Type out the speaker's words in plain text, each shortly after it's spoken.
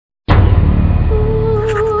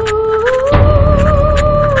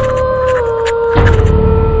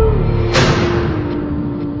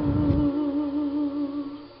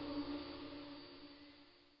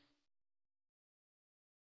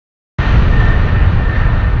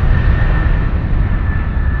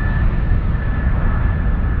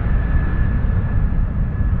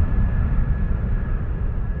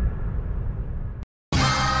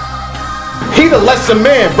lesser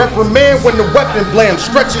man, reprimand when the weapon blam.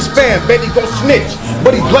 Stretch his fan, bet he gon' snitch,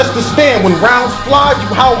 but he blessed to stand. When rounds fly,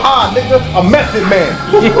 you how high, nigga? A method man.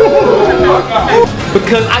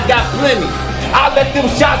 Because I got plenty. I'll let them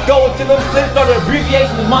shots go until them slips are the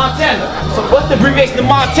abbreviation of Montana. So what's the abbreviation of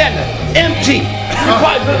Montana? MT. You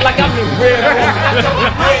probably look like I'm in red.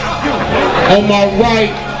 On my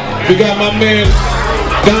right, we got my man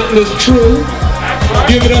Dauntless True.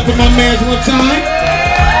 Give it up for my man one time.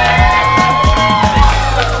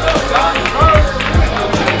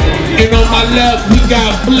 And on my left, we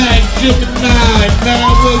got Black GEMINI. Man,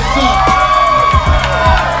 what's up?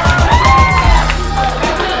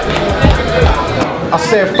 I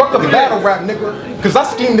said, fuck a battle rap, nigga, cause I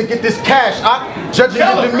scheme to get this cash. Judging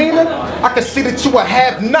your demeanor, I can see that you a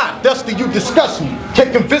have-not. Dusty, you disgust me.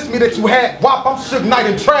 Can't convince me that you had WAP. I'm Suge Knight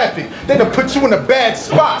in traffic. They done put you in a bad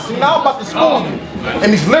spot. So now I'm about to school you.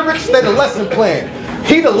 And these lyrics, they the lesson plan.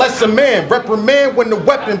 He the lesser man, reprimand when the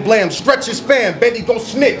weapon blam. Stretch his fan, bet he gon'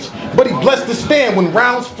 snitch, but he blessed to stand. When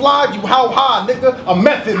rounds fly, you how high, nigga? A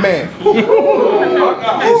method man.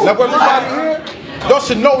 Now everybody here, y'all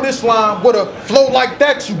should know this line. With a flow like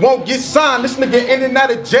that, you won't get signed. This nigga in and out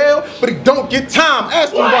of jail, but he don't get time.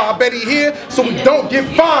 Ask him why. I bet he here, so we don't get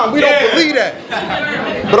fined. We don't believe that.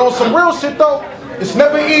 But on some real shit though, it's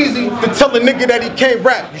never easy to tell a nigga that he can't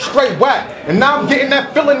rap. You straight whack. And now I'm getting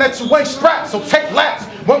that feeling that you ain't strapped. So take laps.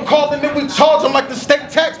 One call and then we charge him like the state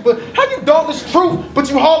tax. But how you dog this truth, but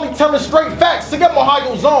you hardly telling straight facts? Sing up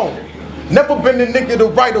Ohio's own. Never been the nigga to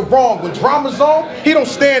right or wrong. When drama's on, he don't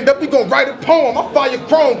stand up, he gon' write a poem. I fire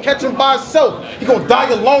chrome, catch him by himself. He gon'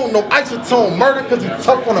 die alone, no isotone. Murder cause he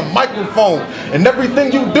tough on a microphone. And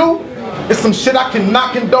everything you do, it's some shit I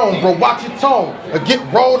cannot condone, bro. Watch your tone, or get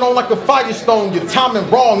rolled on like a firestone. Your timing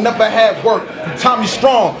wrong, never had work. Your timing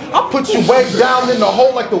strong. I put you way down in the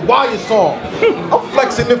hole like the Wire song. I'm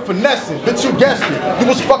flexing and finessing, bitch. You guessed it. You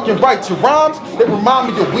was fucking right. Your rhymes, they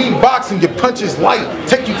remind me of weed boxing. Your punches light,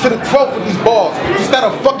 take you to the 12th with these balls. Just out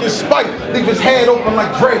of fucking spite, leave his head open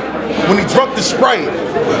like Drake when he drunk the Sprite.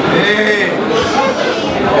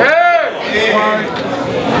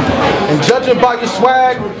 And judging by your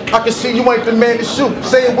swag, I can see you ain't the man to shoot.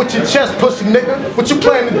 Say it with your chest, pussy nigga. What you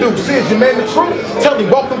plan to do? See, is your man the truth? Tell me,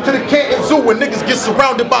 welcome to the Canton Zoo where niggas get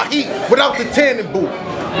surrounded by heat without the tanning booth.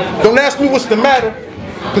 Don't ask me what's the matter,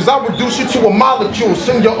 cause I'll reduce you to a molecule.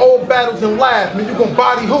 Sing your old battles and laugh, man, you gon'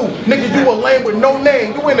 body who? Nigga, you a lame with no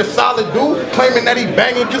name. You ain't a solid dude, claiming that he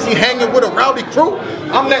banging cause he hanging with a rowdy crew.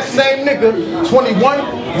 I'm that same nigga,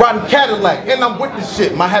 21, riding Cadillac, and I'm with this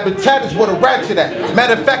shit. My habitat is where the ratchet at.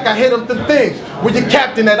 Matter of fact, I hit up the things. Where your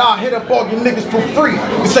captain at, I'll hit up all your niggas for free.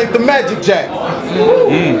 This ain't the Magic Jack. Fuck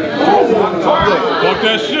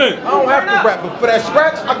that shit. I don't have to rap, but for that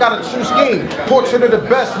scratch, I got a true scheme. Portrait of the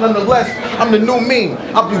best, nonetheless, I'm the new meme.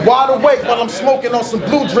 I'll be wide awake while I'm smoking on some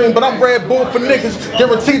Blue Dream, but I'm Red Bull for niggas,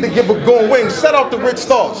 guaranteed to give a goon wing. Set out the rich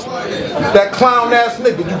stars. That clown ass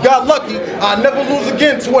nigga, you got lucky. I'll never lose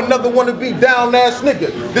again to another wannabe down ass nigga.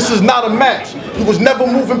 This is not a match. You was never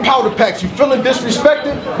moving powder packs. You feeling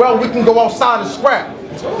disrespected? Well, we can go outside and scrap.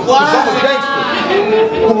 Cause I'm a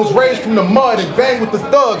gangster who was raised from the mud and banged with the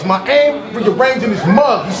thugs. My aim, rearranging his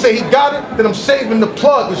mug. You say he got it, then I'm shaving the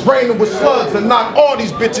plug. It's raining with slugs and knock all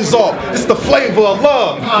these bitches off. It's the flavor of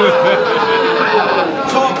love.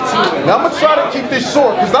 Talk to it. Now I'm gonna try to keep this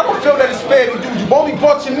short, cause I don't feel that it's fair to you. You only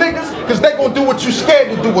brought your niggas, cause they gon' do what you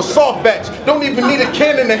scared to do. A soft batch, don't even need a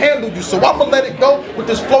cannon to handle you. So I'ma let it go with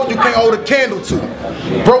this flow you can't hold a candle to.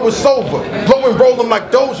 Bro, it's over. Blow and roll them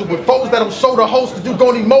like Doja with foes that'll show the host that you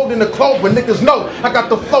gon' need more than the clover. Niggas know I got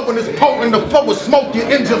the flow and it's potent. The flow will smoke you,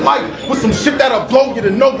 end your life with some shit that'll blow you to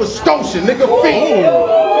Nova Scotia. Nigga, feet.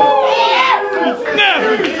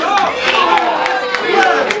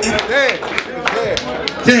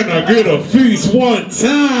 Can I get a feast one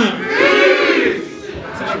time?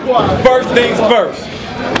 First things first.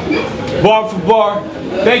 Bar for bar,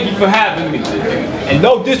 thank you for having me. And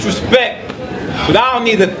no disrespect, but I don't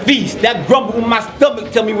need a feast. That grumble in my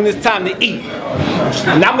stomach tell me when it's time to eat.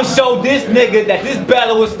 And I'ma show this nigga that this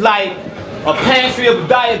battle is like a pantry of a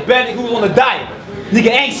diabetic who's on a diet.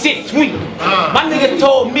 Nigga ain't shit sweet. My niggas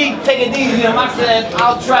told me take it easy and I said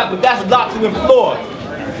I'll try, but that's a lot to implore.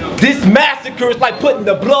 This massacre is like putting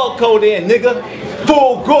the blood code in, nigga.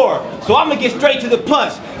 Full gore. So I'ma get straight to the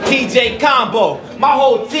punch. TJ combo. My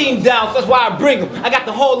whole team down, so that's why I bring them. I got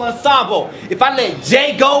the whole ensemble. If I let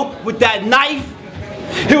Jay go with that knife,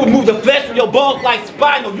 he'll remove the flesh from your bones like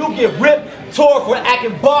spinal. You'll get ripped, tore for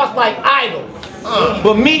acting boss like idol.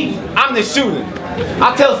 But me, I'm the shooter.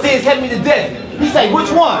 I tell Sis, head me to death. He say,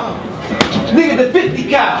 which one? Nigga, the 50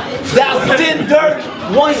 cal. That'll send dirt,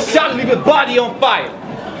 one shot, leave your body on fire.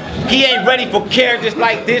 He ain't ready for characters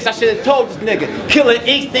like this. I should have told this nigga. Killer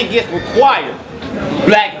instinct is required.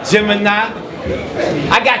 Black Gemini.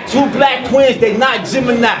 I got 2 black twins, they not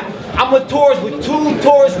Gemini. I'm a Taurus with 2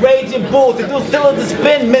 Taurus raging bulls. They do cylinders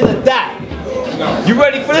spin, men to die. You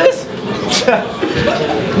ready for this?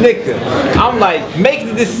 Nigga, I'm like, make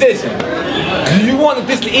the decision. Do you want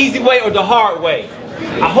this the easy way or the hard way?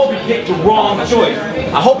 I hope you picked the wrong choice.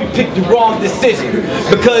 I hope you picked the wrong decision.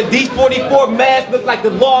 Because these 44 masks look like the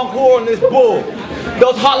long horn on this bull.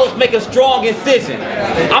 Those hollows make a strong incision.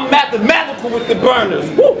 I'm mathematical with the burners.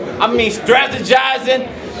 Woo. I mean strategizing,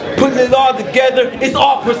 putting it all together, it's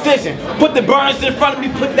all precision. Put the burners in front of me,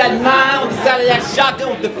 put that 9 on the side of that shotgun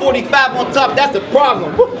with the 45 on top, that's the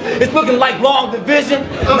problem. Woo. It's looking like long division.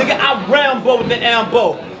 Nigga, I'm Rambo with the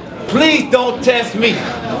ambo. Please don't test me,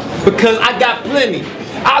 because I got plenty.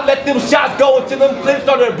 I'll let them shots go until them clips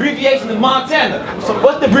are the abbreviation of Montana. So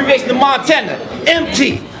what's the abbreviation of Montana?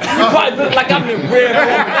 MT. You probably look like I'm in rare, but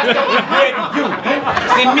that's only rare to you.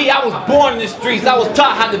 See me, I was born in the streets. I was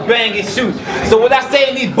taught how to bang and shoot. So when I say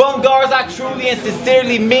in these bungars, I truly and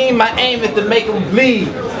sincerely mean my aim is to make them bleed.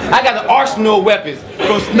 I got an arsenal of weapons.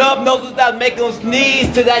 From snub noses that make them sneeze,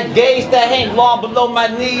 to that gauge that hang long below my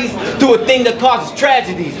knees, to a thing that causes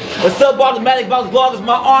tragedies. A sub-automatic about as long as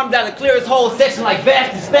my arm down to clear his whole section like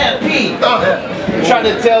vast and stampede. I'm trying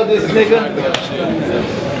to tell this nigga,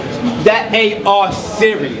 that AR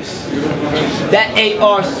serious. That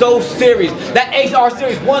AR so serious. That AR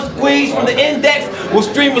serious. One squeeze from the index will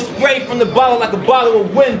stream a spray from the bottle like a bottle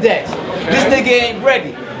of Windex. This nigga ain't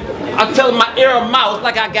ready. I tell him my ear mouth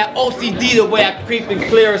like I got OCD the way I creep and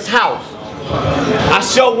clear his house. I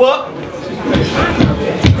show up.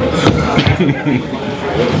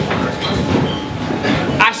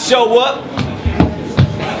 I show up.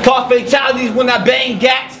 Cause fatalities when I bang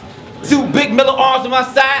gats. 2 big metal arms on my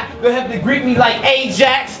side. They'll have to greet me like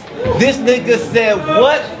Ajax. This nigga said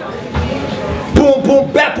what? Boom,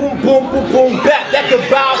 boom, bap, boom, boom, boom, boom, bap. That could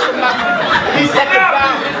bow for my... He said that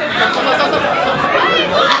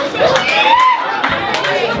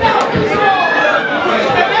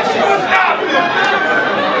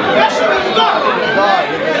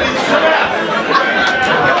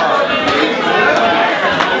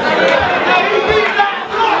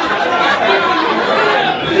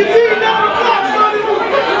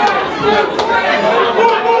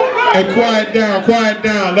Hey, quiet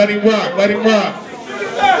down, let him rock, let him rock.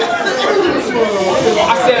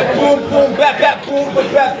 I said boom, boom, bap, bap, boom,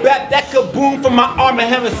 boom, bap, bap. That kaboom from my arm and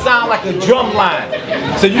hammer sound like a drum line.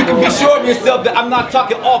 So you can be sure of yourself that I'm not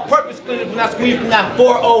talking all-purpose clinic when I squeeze from that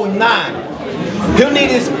 409. He'll need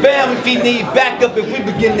his family if he need backup if we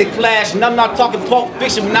begin to clash. And I'm not talking Pulp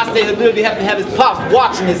Fiction when I say he'll literally have to have his pops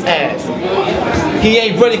watching his ass. He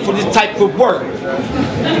ain't ready for this type of work.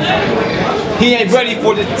 He ain't ready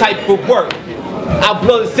for this type of work. I'll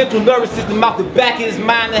blow the central nervous system out the back of his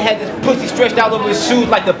mind and had this pussy stretched out over his shoes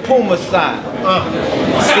like the Puma sign.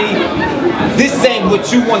 See, this ain't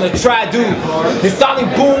what you wanna try do. The sonic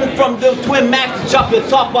boom from them twin max to chop your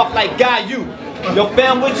top off like Guy you. Your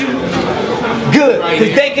fam with you? Good,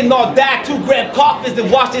 cause they can all die 2 grab coffins and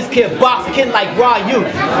watch this kid box kin like Ryu.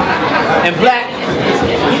 And Black.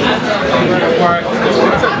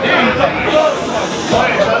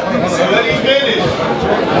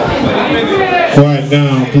 Quiet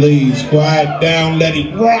down, please. Quiet down, let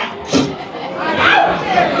him rock.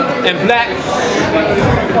 And Black.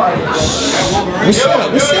 What's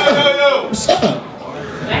up? What's up? What's up?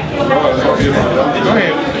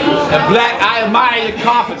 And Black, I admire your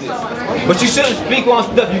confidence, but you shouldn't speak on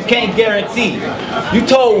stuff you can't guarantee. You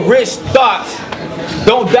told Rich Starks,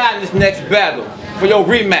 don't die in this next battle for your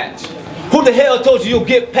rematch. Who the hell told you you'll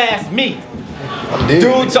get past me?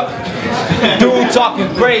 Dude talking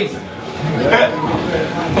crazy.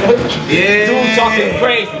 Dude talking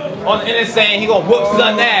crazy on the internet saying he gonna whoop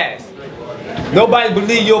son ass. Nobody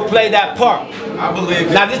believe you'll play that part. I believe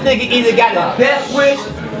it. Now this nigga either got a death wish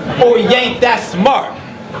or he ain't that smart.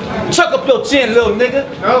 Chuck up your chin, little nigga.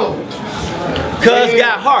 No. Cuz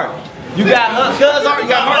got heart. You got cuz heart? You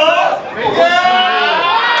got heart?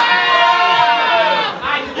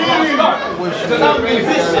 Cause I'm a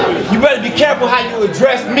musician. You better be careful how you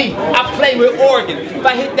address me. I play with organs. If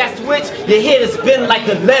I hit that switch, your head is spinning like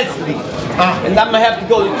a Leslie. And I'm gonna have to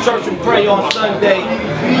go to church and pray on Sunday.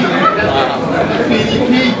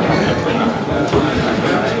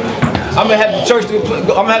 I'm gonna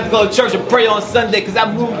have to go to church and pray on Sunday because I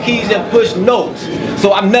move keys and push notes.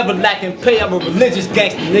 So I'm never lacking pay. I'm a religious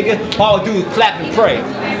gangster, nigga. All I do is clap and pray.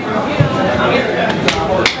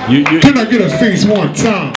 Can I get a face one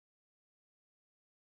time?